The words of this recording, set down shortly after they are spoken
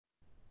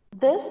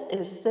This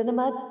is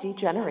Cinema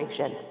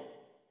Degeneration. Just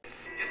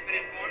been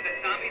informed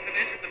that zombies have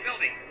entered the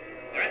building.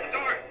 They're at the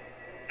door.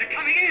 They're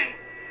coming in.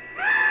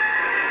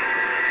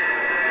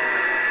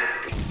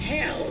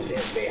 Hell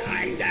is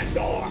behind that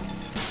door.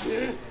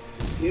 Huh?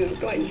 You're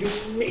going to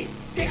meet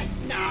death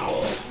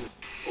now.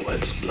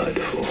 What's blood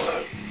for,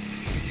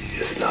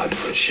 if not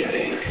for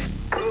shedding?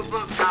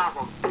 Booba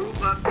gobble,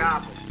 booba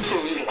gobble.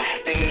 Who's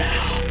laughing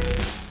now?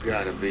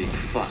 Gotta be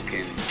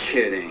fucking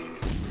kidding.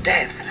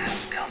 Death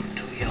has come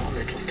to your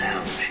little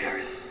town,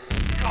 Sheriff.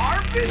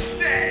 Garbage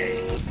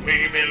day.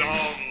 We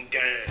belong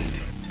dead.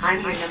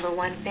 I'm your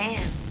 #1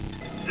 fan.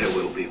 There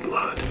will be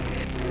blood.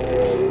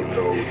 Oh,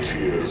 no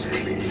tears,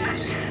 please.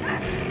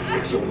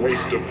 It's a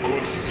waste of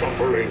good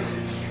suffering.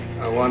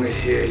 I want to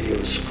hear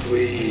you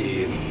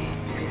scream.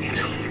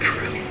 It's all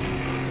true.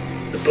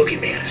 The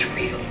boogeyman is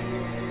real,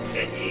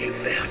 and you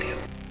found him.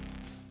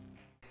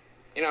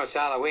 You know, it's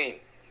Halloween.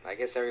 I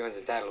guess everyone's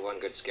entitled to one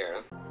good scare,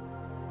 huh?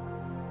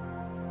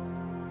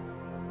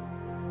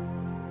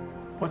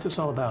 What's this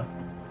all about?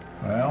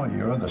 Well,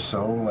 you're the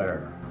sole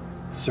heir.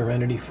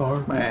 Serenity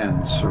Farm?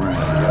 Man, Serenity.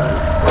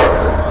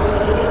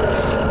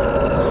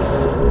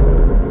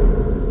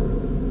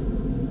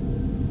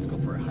 Let's go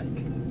for a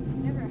hike.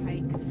 Never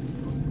hike.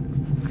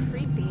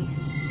 Creepy.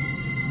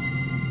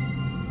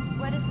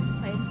 What is this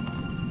place?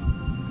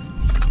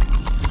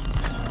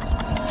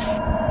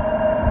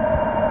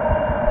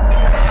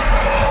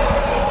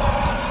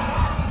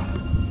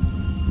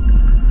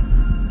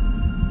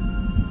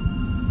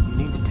 You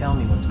need to tell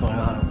me what's going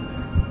on over there.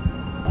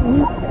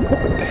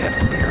 They have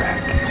to be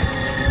eradicated.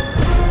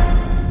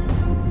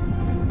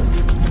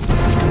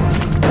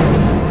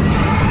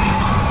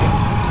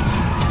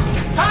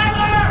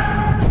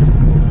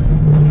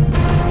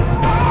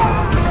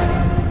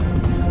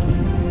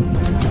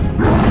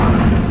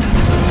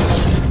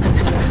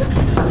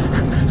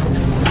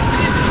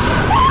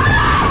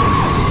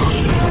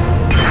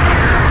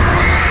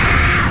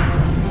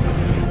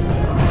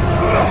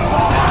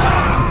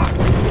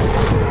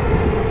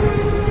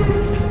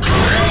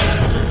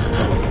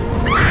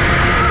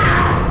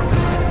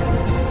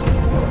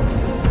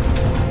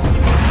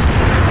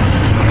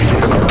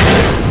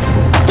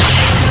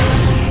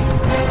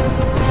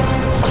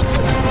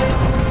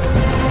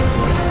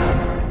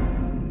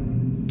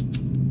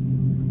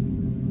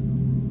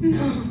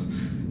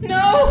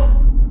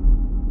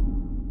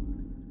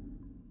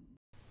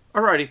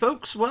 Alrighty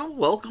folks, well,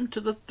 welcome to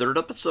the third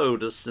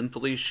episode of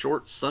Simply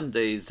Short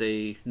Sundays,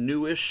 a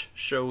newish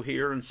show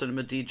here in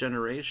Cinema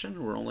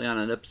Degeneration. We're only on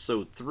an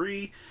episode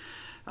 3.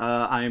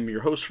 I am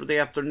your host for the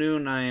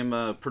afternoon. I am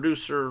a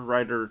producer,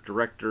 writer,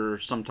 director,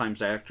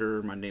 sometimes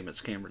actor. My name is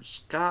Cameron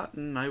Scott,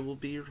 and I will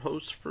be your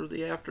host for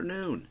the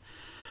afternoon.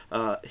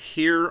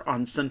 Here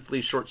on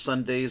Simply Short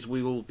Sundays,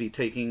 we will be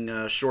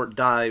taking short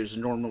dives,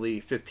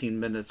 normally 15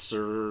 minutes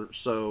or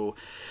so,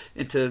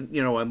 into,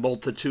 a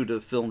multitude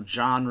of film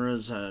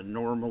genres.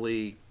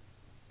 Normally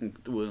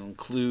will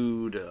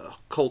include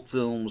cult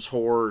films,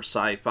 horror,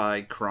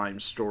 sci-fi, crime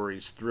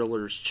stories,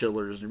 thrillers,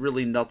 chillers.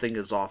 Really nothing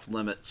is off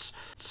limits.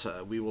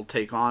 We will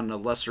take on a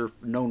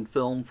lesser-known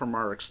film from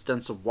our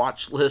extensive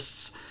watch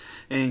lists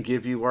and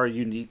give you our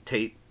unique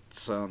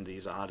takes on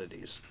these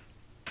oddities.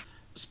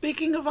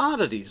 Speaking of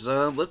oddities,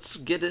 let's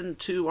get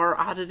into our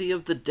oddity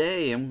of the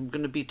day. I'm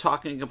going to be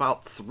talking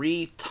about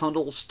 3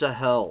 Tunnels to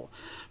Hell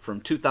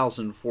from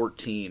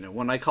 2014. And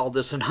when I call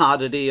this an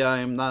oddity, I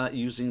am not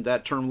using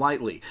that term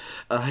lightly.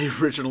 I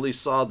originally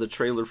saw the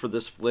trailer for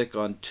this flick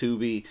on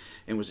Tubi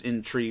and was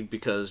intrigued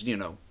because,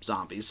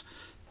 zombies.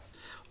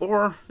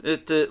 Or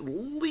it at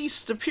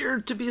least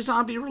appeared to be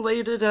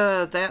zombie-related,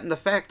 that and the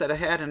fact that I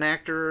had an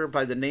actor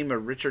by the name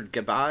of Richard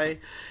Gabai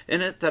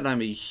in it that I'm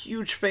a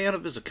huge fan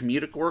of as a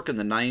comedic work in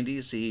the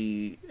 90s.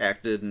 He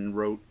acted and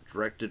wrote,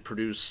 directed,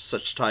 produced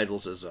such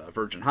titles as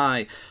Virgin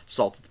High,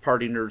 Salt of the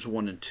Party Nerds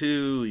 1 and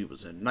 2. He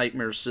was in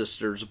Nightmare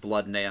Sisters,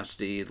 Blood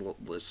Nasty, the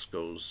list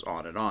goes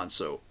on and on.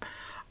 So,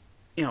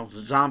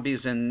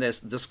 zombies in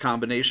this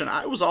combination,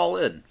 I was all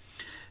in.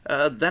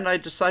 Then I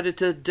decided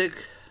to dig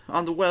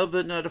on the web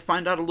and to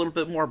find out a little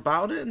bit more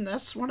about it, and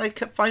that's when I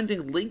kept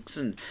finding links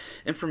and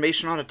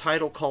information on a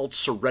title called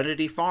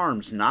Serenity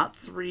Farms. Not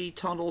 3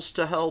 Tunnels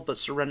to Hell, but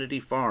Serenity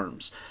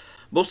Farms.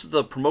 Most of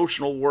the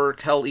promotional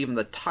work, hell, even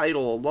the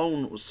title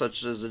alone,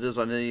 such as it is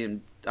on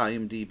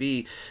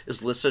IMDb,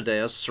 is listed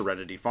as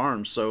Serenity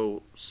Farms.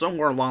 So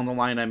somewhere along the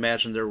line, I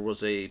imagine there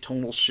was a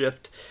tonal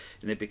shift,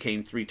 and it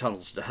became 3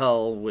 Tunnels to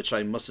Hell, which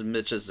I must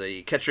admit is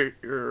a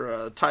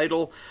catchier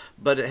title,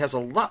 but it has a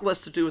lot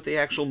less to do with the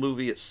actual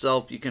movie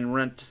itself. You can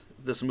rent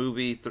this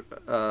movie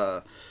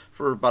for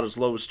about as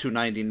low as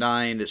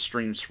 $2.99. It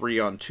streams free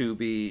on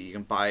Tubi. You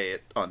can buy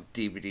it on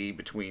DVD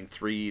between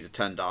 $3 to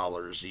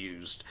 $10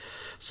 used.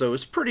 So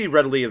it's pretty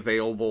readily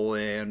available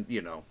and,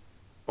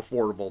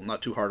 affordable,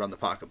 not too hard on the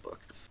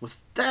pocketbook.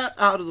 With that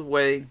out of the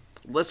way,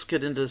 let's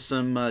get into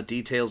some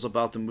details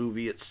about the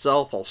movie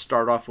itself. I'll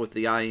start off with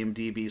the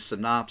IMDb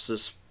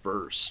synopsis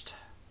first.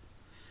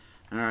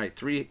 Alright,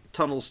 3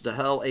 Tunnels to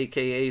Hell,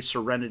 aka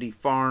Serenity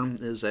Farm,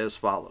 is as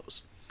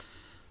follows.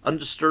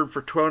 Undisturbed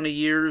for 20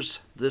 years,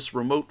 this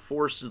remote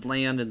forested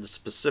land in the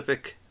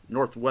Pacific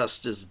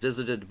Northwest is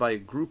visited by a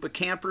group of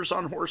campers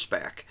on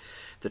horseback.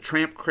 The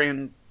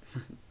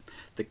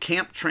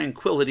camp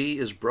tranquility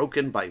is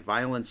broken by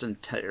violence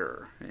and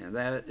terror. And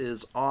that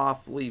is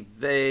awfully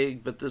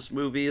vague, but this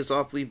movie is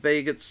awfully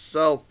vague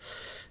itself.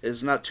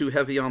 It's not too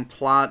heavy on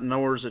plot,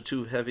 nor is it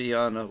too heavy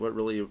on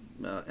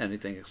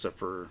anything except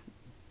for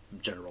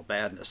general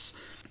badness.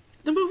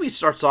 The movie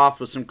starts off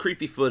with some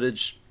creepy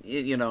footage,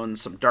 in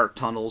some dark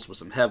tunnels with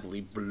some heavily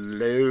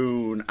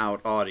blown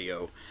out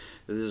audio.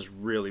 It is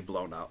really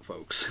blown out,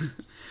 folks.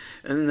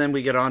 And then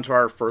we get on to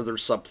our further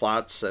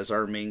subplots as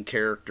our main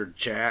character,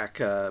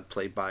 Jack,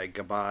 played by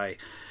Gabai,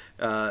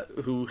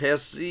 who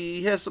has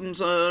some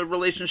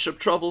relationship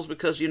troubles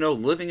because,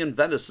 living in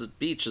Venice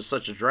Beach is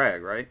such a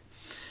drag, right?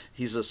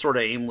 He's a sort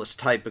of aimless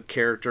type of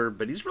character,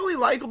 but he's really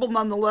likable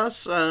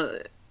nonetheless.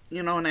 And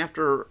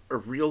after a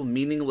real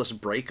meaningless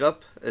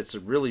breakup, it's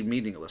really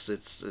meaningless.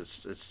 It's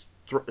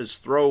as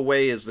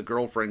throwaway as the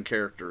girlfriend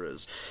character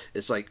is.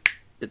 It's like,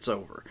 it's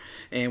over.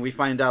 And we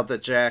find out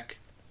that Jack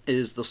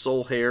is the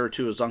sole heir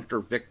to his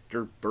uncle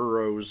Victor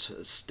Burroughs'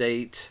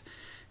 estate.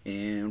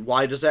 And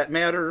why does that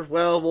matter?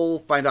 Well, we'll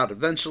find out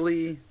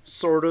eventually,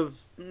 sort of.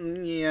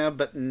 Yeah,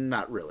 but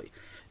not really.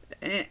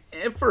 And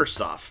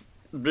first off,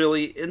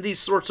 really, in these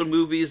sorts of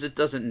movies, it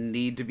doesn't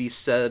need to be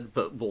said,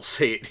 but we'll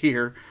say it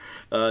here.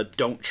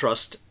 Don't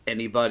trust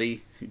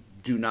anybody.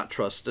 Do not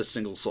trust a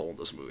single soul in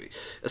this movie,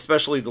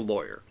 especially the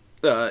lawyer.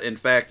 In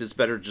fact, it's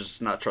better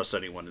just not trust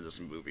anyone in this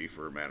movie,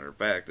 for a matter of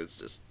fact.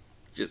 It's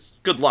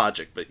just good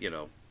logic, but,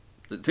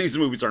 these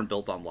movies aren't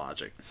built on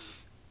logic.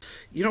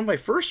 My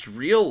first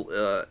real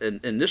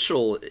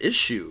initial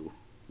issue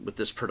with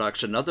this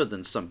production, other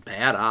than some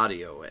bad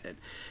audio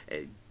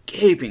and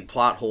gaping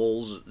plot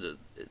holes,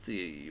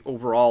 the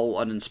overall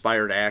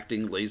uninspired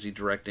acting, lazy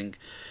directing,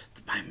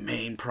 my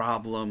main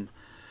problem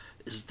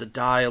is the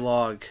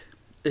dialogue.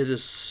 It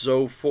is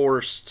so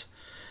forced,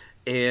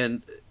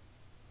 and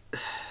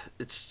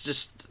it's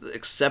just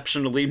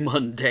exceptionally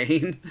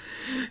mundane.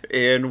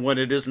 And when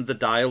it isn't the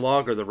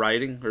dialogue or the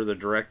writing or the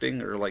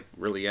directing or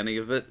really any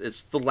of it,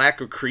 it's the lack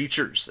of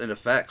creatures and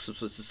effects.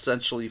 It was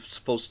essentially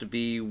supposed to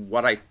be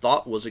what I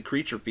thought was a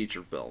creature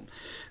feature film.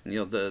 And,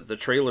 the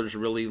trailers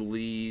really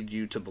lead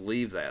you to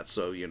believe that.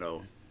 So,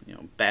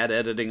 bad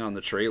editing on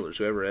the trailers.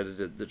 Whoever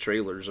edited the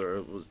trailers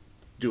was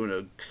doing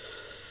a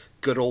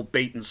good old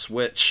bait and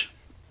switch.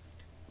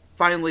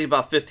 Finally,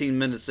 about 15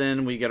 minutes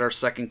in, we get our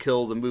second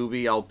kill of the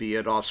movie,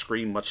 albeit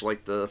off-screen, much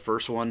like the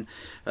first one.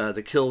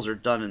 The kills are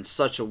done in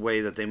such a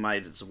way that they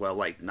might as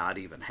well, not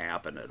even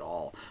happen at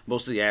all.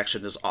 Most of the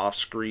action is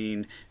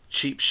off-screen,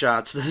 cheap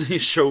shots that they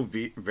show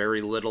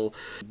very little,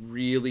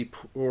 really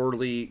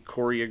poorly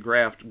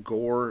choreographed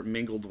gore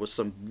mingled with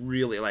some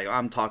really,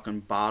 I'm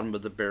talking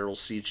bottom-of-the-barrel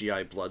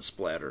CGI blood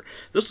splatter.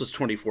 This was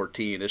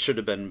 2014. It should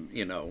have been,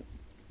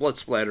 blood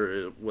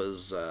splatter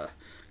was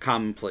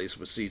commonplace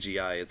with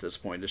CGI at this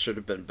point. It should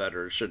have been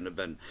better. It shouldn't have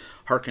been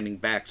hearkening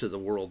back to the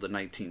world of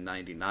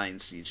 1999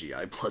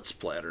 CGI blood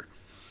splatter.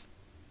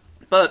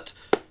 But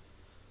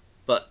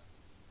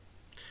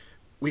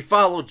we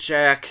follow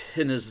Jack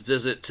in his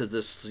visit to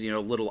this,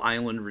 little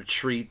island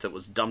retreat that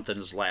was dumped in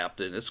his lap,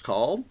 and it's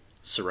called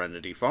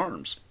Serenity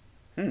Farms.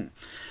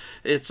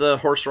 It's a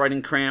horse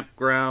riding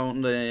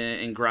campground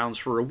and grounds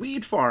for a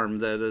weed farm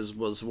that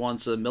was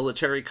once a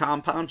military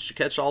compound. Did you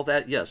catch all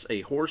that? Yes,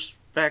 a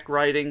horseback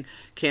riding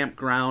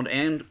campground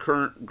and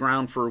current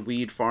ground for a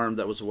weed farm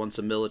that was once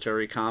a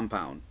military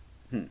compound.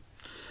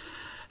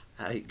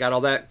 I got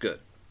all that? Good.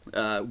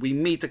 We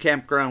meet the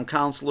campground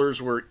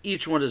counselors, where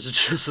each one is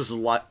just as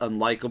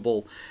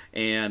unlikable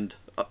and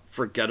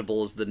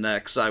forgettable as the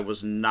next. I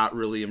was not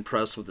really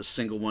impressed with a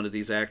single one of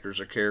these actors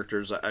or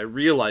characters. I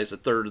realized a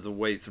third of the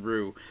way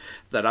through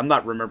that I'm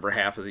not remember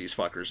half of these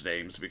fuckers'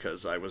 names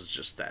because I was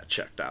just that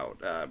checked out.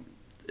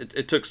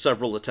 It took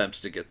several attempts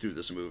to get through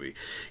this movie.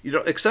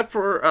 Except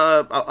for,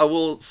 I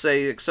will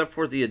say, except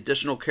for the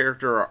additional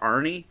character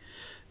Arnie,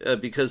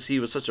 because he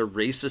was such a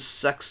racist,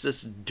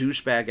 sexist,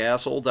 douchebag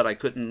asshole that I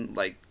couldn't,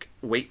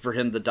 wait for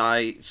him to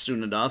die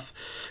soon enough.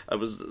 I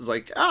was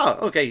like,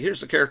 okay,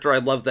 here's a character I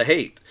love to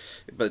hate.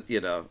 But,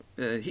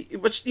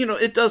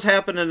 it does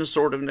happen in a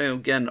sort of,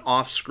 again,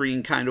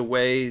 off-screen kind of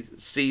way.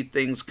 See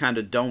things kind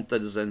of don't,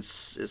 that is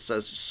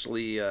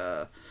essentially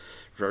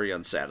very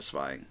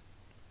unsatisfying.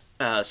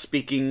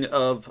 Speaking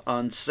of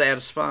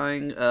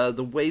unsatisfying,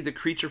 the way the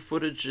creature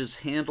footage is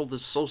handled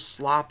is so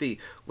sloppy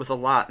with a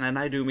lot, and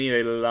I do mean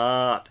a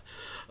lot,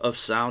 of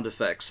sound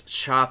effects,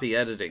 choppy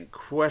editing,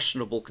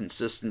 questionable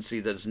consistency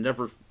that is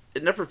never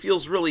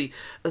feels really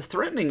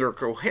threatening or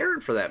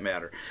coherent, for that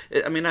matter.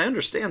 I mean, I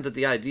understand that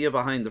the idea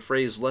behind the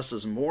phrase "less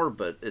is more,"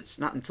 but it's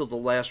not until the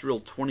last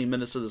real 20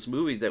 minutes of this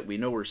movie that we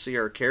know or see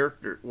our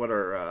characters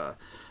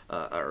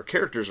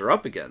are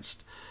up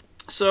against.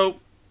 So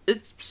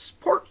it's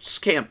sports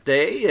camp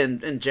day,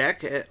 and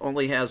Jack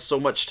only has so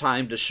much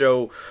time to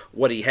show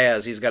what he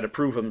has. He's got to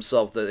prove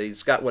himself that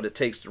he's got what it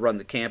takes to run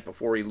the camp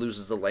before he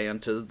loses the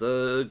land to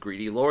the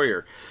greedy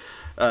lawyer.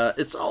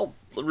 It's all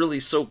really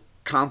so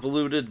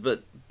convoluted,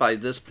 but by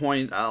this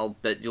point, I'll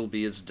bet you'll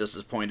be as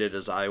disappointed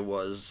as I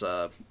was.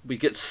 We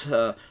get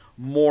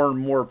more and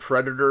more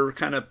Predator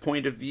kind of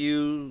point of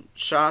view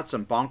shots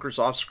and bonkers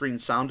off-screen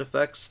sound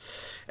effects.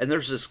 And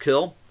there's this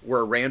kill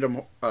where a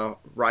random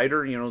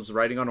rider, is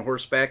riding on a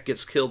horseback,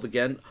 gets killed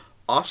again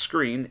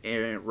off-screen,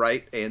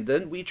 and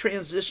then we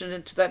transition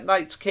into that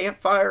night's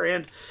campfire,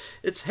 and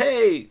it's,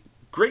 hey,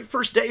 great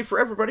first day for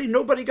everybody,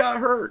 nobody got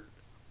hurt.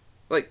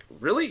 Like,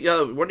 really?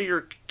 One of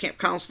your camp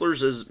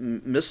counselors is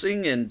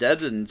missing and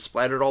dead and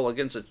splattered all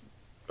against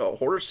a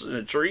horse in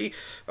a tree?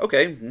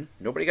 Okay,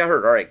 nobody got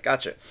hurt. All right,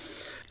 gotcha.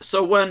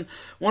 So when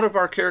one of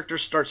our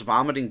characters starts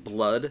vomiting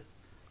blood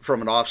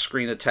from an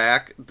off-screen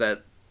attack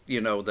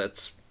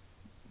that's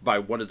by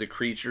one of the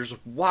creatures,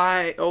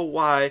 why, oh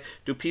why,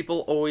 do people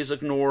always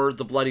ignore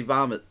the bloody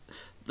vomit?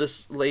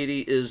 This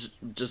lady is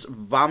just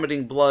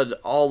vomiting blood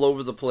all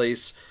over the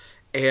place,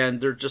 and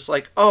they're just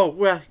like, oh,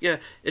 well, yeah,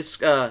 it's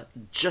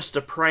just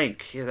a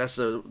prank. Yeah, that's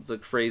the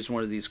phrase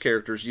one of these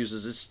characters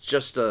uses. It's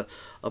just a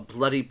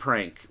bloody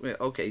prank.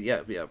 Okay,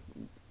 yeah,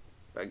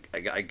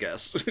 I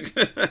guess.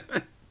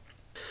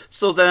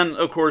 So then,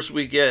 of course,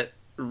 we get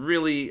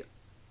really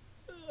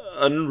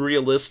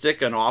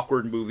unrealistic and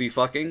awkward movie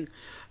fucking.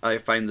 I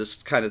find this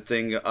kind of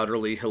thing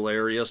utterly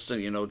hilarious,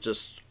 and,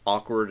 just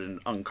awkward and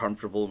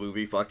uncomfortable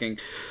movie fucking.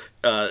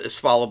 It's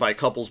followed by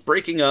couples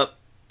breaking up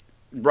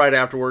right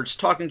afterwards,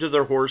 talking to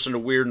their horse in a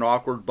weird and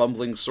awkward,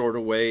 bumbling sort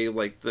of way.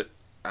 Like,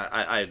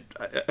 I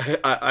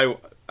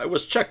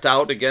was checked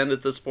out again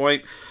at this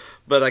point,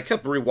 but I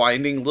kept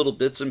rewinding little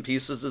bits and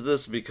pieces of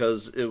this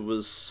because it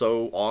was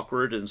so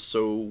awkward and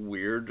so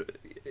weird.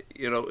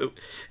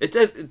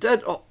 It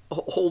did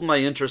hold my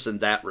interest in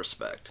that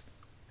respect.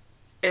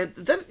 And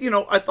then,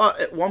 I thought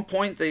at one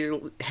point they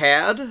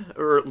had,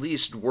 or at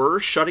least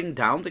were, shutting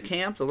down the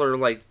camp. They're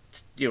like,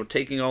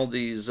 taking all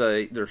these,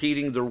 they're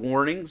heeding their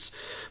warnings.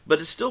 But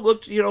it still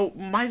looked,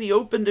 mighty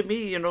open to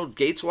me,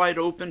 gates wide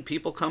open,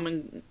 people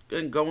coming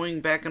and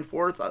going back and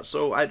forth.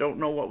 So I don't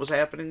know what was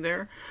happening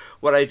there.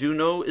 What I do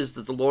know is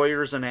that the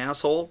lawyer is an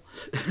asshole.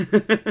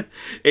 And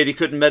he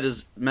couldn't met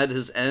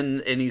his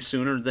end any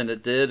sooner than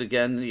it did.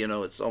 Again,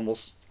 it's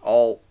almost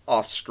all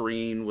off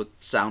screen with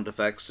sound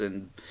effects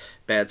and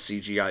bad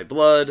CGI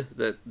blood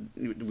that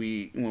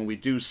when we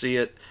do see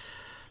it.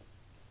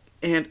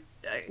 And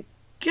I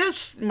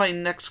guess my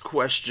next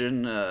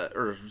question,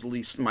 or at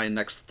least my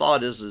next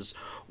thought is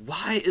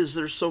why is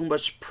there so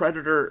much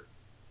Predator?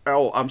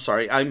 Oh, I'm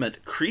sorry, I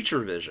meant creature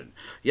vision.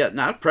 Yeah,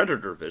 not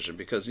Predator vision,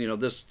 because,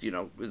 this,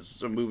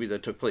 is a movie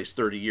that took place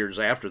 30 years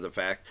after the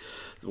fact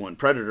when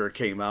Predator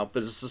came out.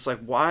 But it's just like,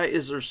 why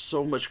is there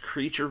so much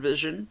creature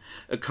vision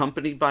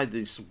accompanied by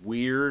these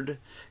weird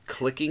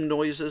clicking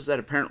noises that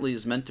apparently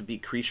is meant to be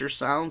creature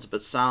sounds, but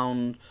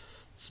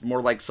it's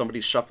more like somebody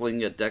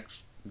shuffling a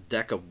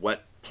deck of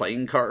wet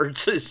playing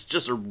cards. It's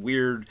just a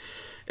weird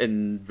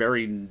and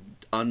very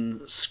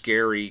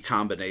unscary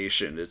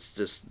combination. It's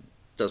just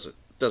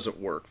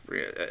doesn't work.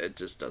 It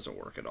just doesn't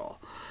work at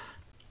all.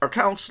 Our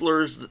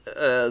counselors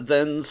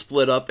then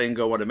split up and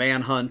go on a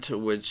manhunt,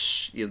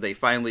 which they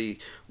finally,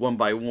 one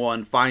by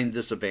one, find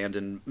this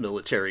abandoned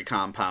military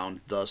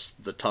compound, thus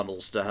the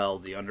tunnels to hell,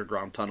 the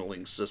underground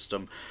tunneling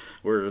system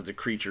where the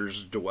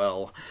creatures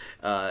dwell.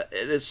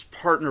 It's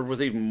partnered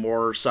with even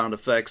more sound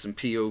effects and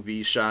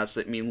POV shots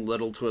that mean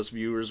little to us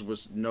viewers,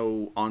 with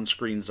no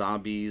on-screen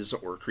zombies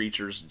or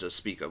creatures to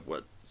speak of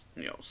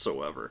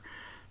whatsoever.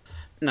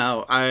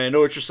 Now, I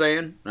know what you're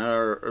saying,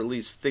 or at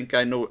least I think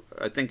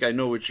I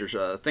know what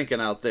you're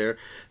thinking out there.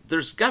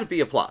 There's got to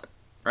be a plot,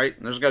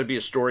 right? There's got to be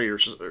a story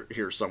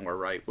here somewhere,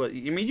 right? Well,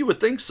 you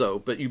would think so,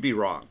 but you'd be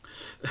wrong.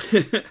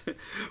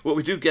 What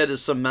we do get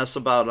is some mess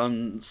about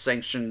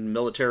unsanctioned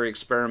military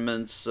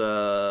experiments,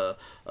 a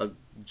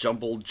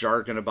jumbled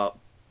jargon about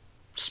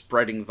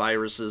spreading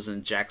viruses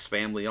and Jack's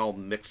family all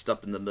mixed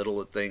up in the middle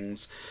of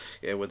things,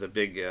 with a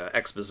big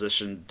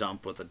exposition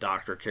dump with a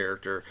doctor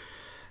character.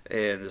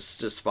 And it's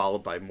just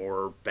followed by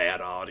more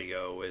bad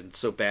audio, and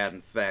so bad,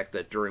 in fact,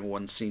 that during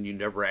one scene you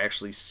never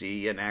actually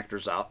see an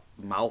actor's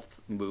mouth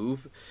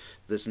move.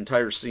 This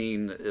entire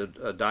scene,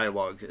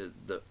 dialogue,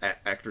 the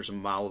actors'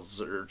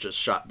 mouths are just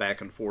shot back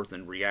and forth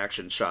in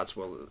reaction shots.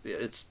 Well,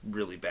 it's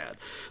really bad.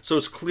 So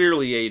it's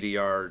clearly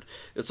ADR'd.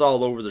 It's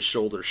all over the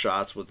shoulder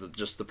shots with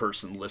just the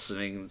person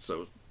listening,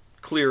 so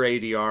clear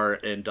ADR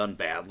and done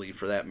badly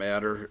for that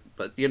matter.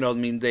 But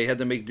they had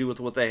to make do with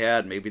what they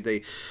had.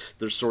 Maybe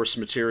their source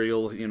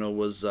material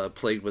was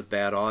plagued with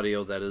bad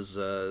audio. That is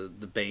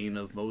the bane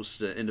of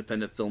most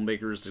independent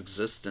filmmakers'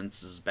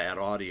 existence, is bad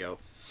audio.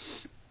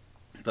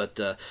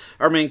 But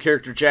our main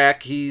character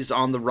Jack, he's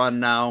on the run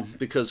now,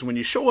 because when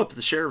you show up at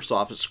the sheriff's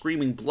office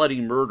screaming bloody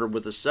murder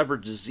with a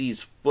severed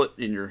diseased foot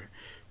in your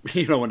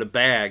in a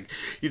bag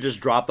you just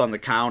dropped on the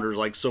counter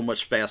like so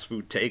much fast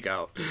food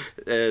takeout,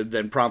 and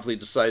then promptly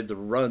decide to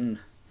run,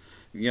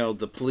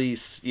 the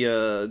police,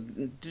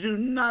 do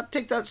not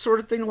take that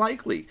sort of thing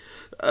lightly.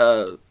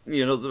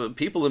 The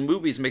people in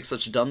movies make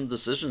such dumb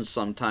decisions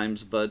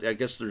sometimes, but I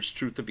guess there's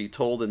truth to be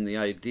told in the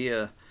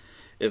idea.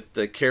 if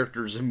the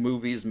characters in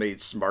movies made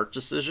smart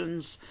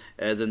decisions,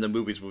 then the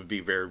movies would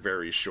be very,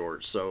 very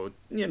short. So,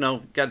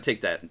 got to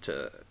take that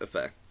into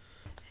effect.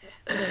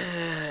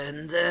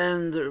 And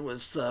then there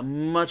was the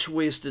much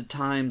wasted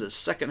time. The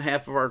second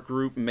half of our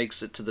group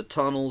makes it to the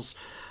tunnels.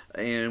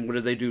 And what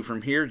do they do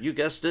from here? You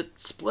guessed it,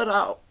 split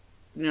out.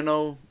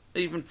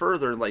 Even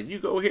further. Like, you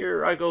go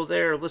here, I go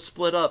there, let's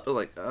split up.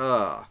 Like,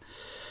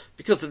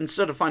 because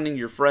instead of finding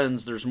your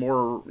friends, there's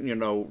more,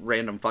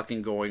 random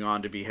fucking going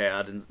on to be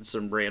had and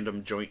some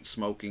random joint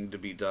smoking to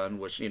be done,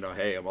 which,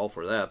 hey, I'm all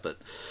for that, but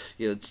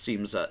it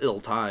seems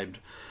ill-timed.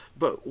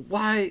 But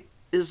why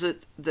is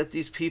it that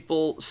these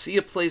people see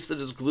a place that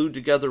is glued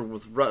together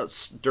with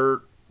rust,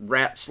 dirt,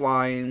 rat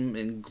slime,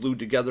 and glued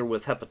together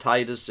with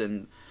hepatitis,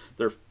 and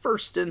their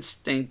first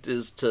instinct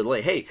is to,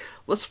 like, hey,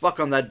 let's fuck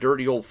on that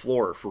dirty old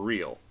floor for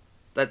real?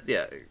 That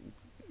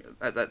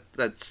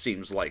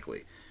seems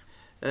likely.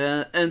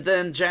 And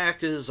then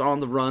Jack is on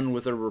the run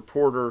with a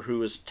reporter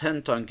who is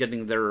intent on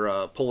getting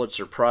their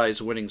Pulitzer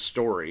Prize winning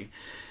story.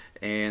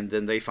 And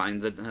then they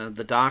find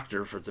the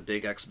doctor for the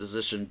big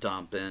exposition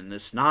dump. And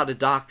it's not a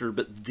doctor,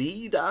 but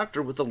the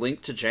doctor with a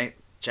link to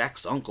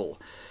Jack's uncle.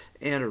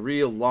 And a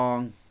real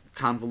long,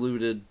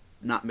 convoluted,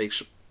 not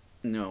makes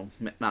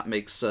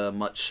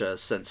much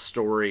sense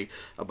story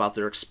about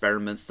their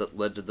experiments that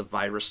led to the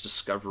virus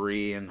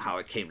discovery and how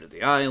it came to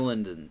the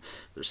island, and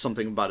there's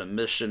something about a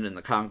mission in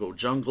the Congo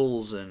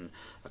jungles and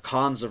a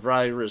Kanza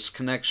virus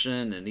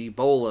connection and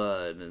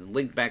Ebola and a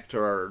link back to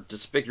our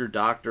disfigured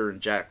doctor and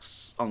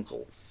Jack's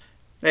uncle.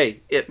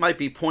 Hey, it might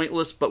be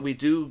pointless, but we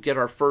do get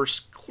our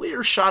first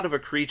clear shot of a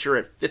creature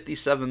at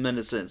 57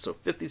 minutes in. So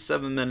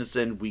 57 minutes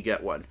in, we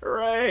get one.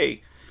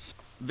 Hooray!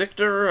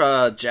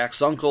 Victor,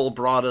 Jack's uncle,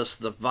 brought us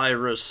the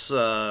virus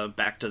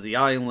back to the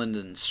island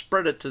and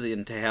spread it to the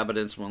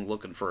inhabitants when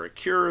looking for a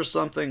cure or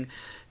something.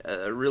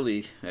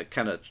 Really,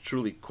 kind of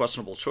truly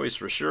questionable choice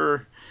for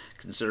sure,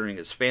 considering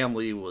his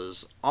family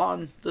was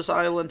on this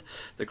island.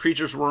 The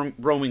creatures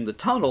roaming the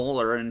tunnel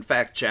are, in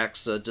fact,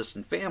 Jack's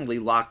distant family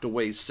locked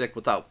away sick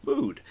without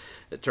food,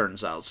 it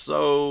turns out.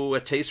 So a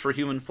taste for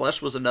human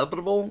flesh was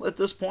inevitable at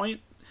this point,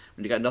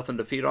 when you got nothing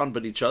to feed on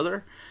but each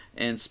other.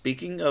 And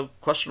speaking of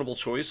questionable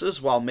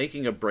choices, while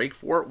making a break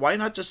for it, why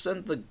not just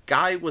send the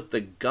guy with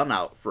the gun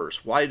out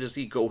first? Why does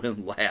he go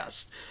in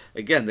last?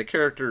 Again, the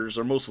characters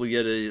are mostly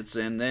idiots,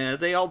 and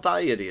they all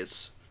die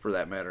idiots, for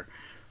that matter.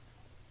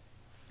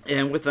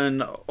 And with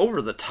an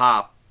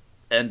over-the-top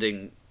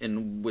ending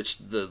in which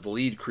the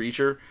lead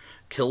creature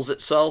kills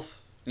itself,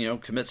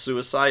 commits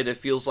suicide, it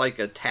feels like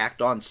a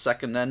tacked-on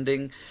second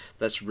ending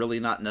that's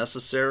really not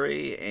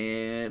necessary.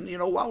 And,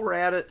 while we're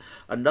at it,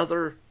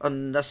 another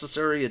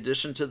unnecessary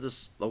addition to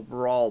this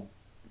overall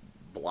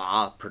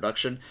blah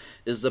production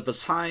is a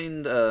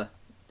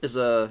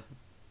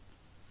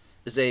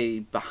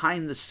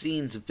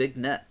behind-the-scenes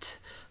vignette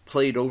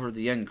played over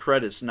the end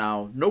credits.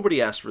 Now,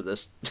 nobody asked for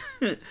this.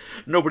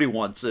 Nobody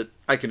wants it,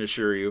 I can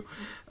assure you.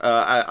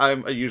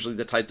 I'm usually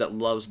the type that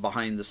loves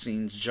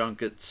behind-the-scenes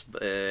junkets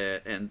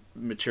and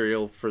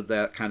material for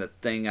that kind of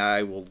thing.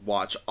 I will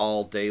watch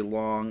all day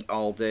long,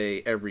 all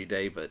day, every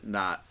day, but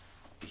not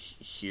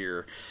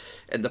here.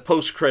 And the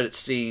post-credit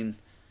scene,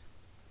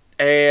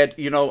 and,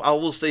 I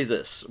will say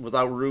this,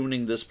 without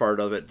ruining this part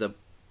of it, the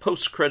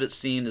post-credit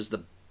scene is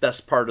the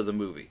best part of the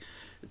movie.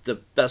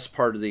 The best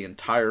part of the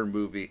entire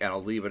movie, and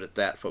I'll leave it at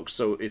that, folks.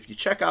 So if you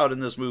check out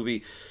in this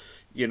movie,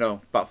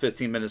 about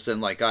 15 minutes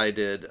in like I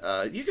did,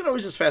 you can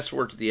always just fast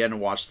forward to the end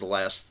and watch the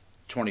last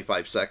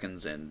 25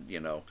 seconds, and,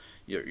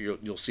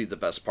 you'll see the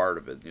best part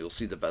of it. You'll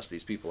see the best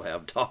these people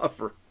have to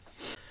offer.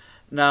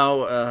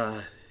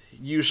 Now,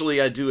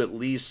 usually I do at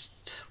least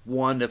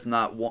one, if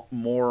not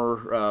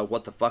more,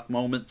 what the fuck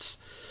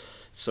moments.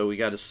 So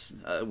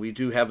we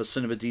do have a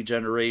Cinema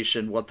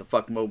Degeneration what the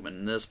fuck moment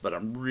in this, but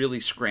I'm really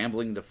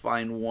scrambling to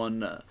find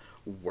one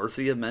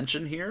worthy of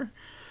mention here.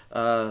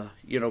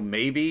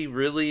 Maybe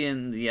really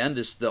in the end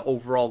it's the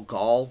overall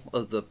gall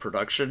of the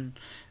production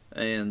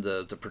and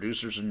the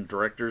producers and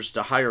directors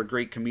to hire a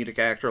great comedic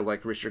actor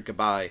like Richard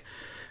Gabai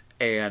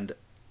and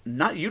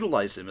not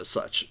utilize him as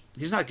such.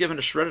 He's not given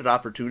a shredded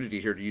opportunity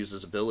here to use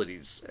his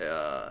abilities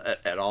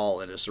at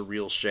all, and it's a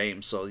real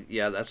shame. So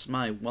yeah, that's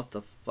my what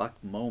the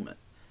fuck moment.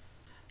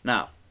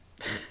 Now,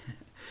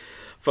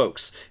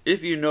 folks,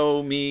 if you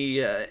know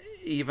me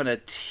even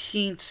a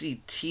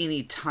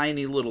teeny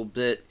tiny little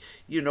bit,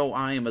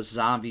 I am a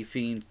zombie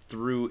fiend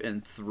through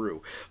and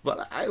through.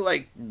 But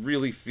I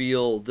really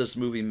feel this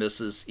movie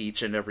misses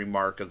each and every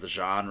mark of the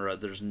genre.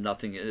 There's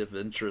nothing of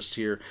interest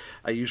here.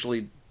 I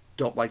usually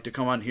don't like to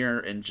come on here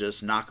and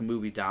just knock a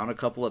movie down a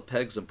couple of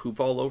pegs and poop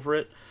all over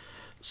it.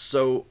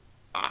 So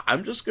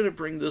I'm just going to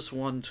bring this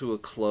one to a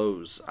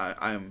close.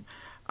 I'm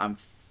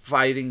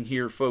fighting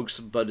here, folks,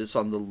 but it's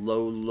on the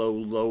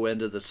low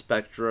end of the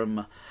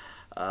spectrum.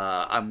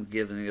 I'm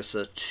giving this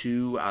a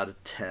 2 out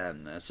of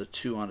 10. That's a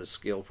 2 on a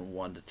scale from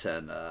 1 to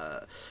 10.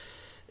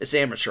 It's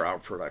amateur hour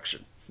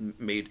production,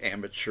 made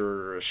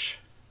amateurish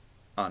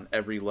on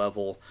every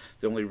level.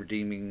 The only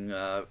redeeming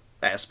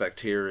aspect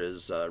here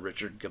is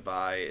Richard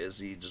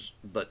Gavai,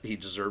 but he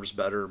deserves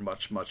better,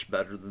 much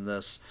better than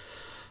this.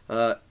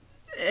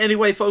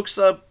 Anyway, folks,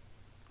 that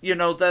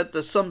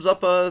sums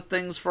up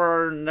things for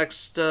our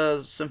next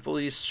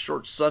Simply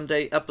Short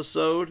Sunday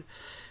episode.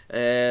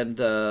 And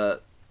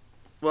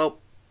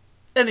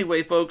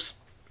anyway, folks,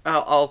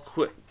 I'll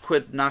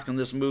quit knocking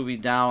this movie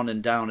down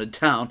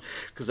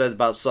because that's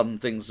about summing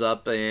things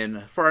up.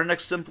 And for our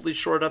next Simply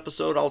Short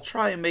episode, I'll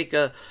try and make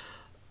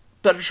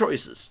better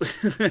choices.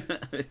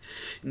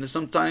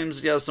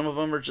 Sometimes, some of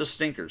them are just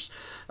stinkers.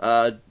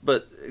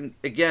 But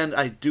again,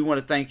 I do want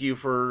to thank you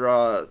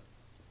for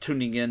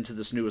tuning in to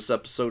this newest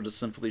episode of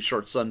Simply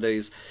Short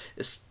Sundays.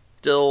 It's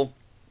still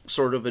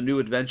sort of a new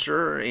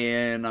adventure,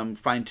 and I'm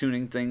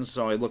fine-tuning things,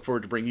 so I look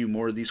forward to bringing you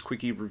more of these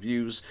quickie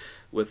reviews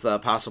with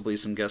possibly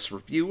some guest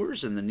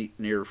reviewers in the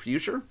near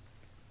future.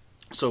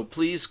 So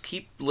please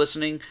keep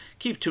listening,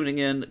 keep tuning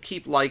in,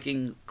 keep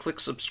liking, click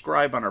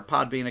subscribe on our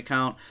Podbean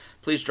account.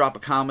 Please drop a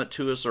comment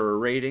to us or a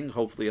rating,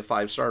 hopefully a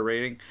 5-star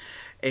rating,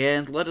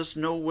 and let us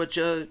know what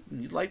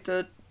you'd like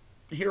to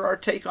hear our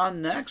take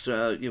on next.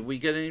 If we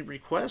get any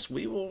requests,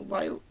 we will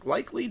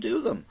likely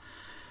do them.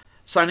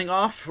 Signing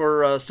off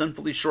for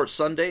Simply Short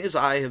Sundays,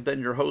 I have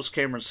been your host,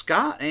 Cameron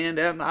Scott, and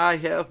I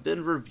have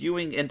been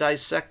reviewing and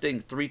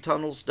dissecting 3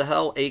 Tunnels to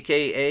Hell,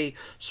 a.k.a.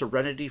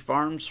 Serenity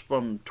Farms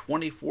from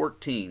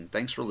 2014.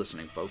 Thanks for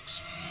listening, folks.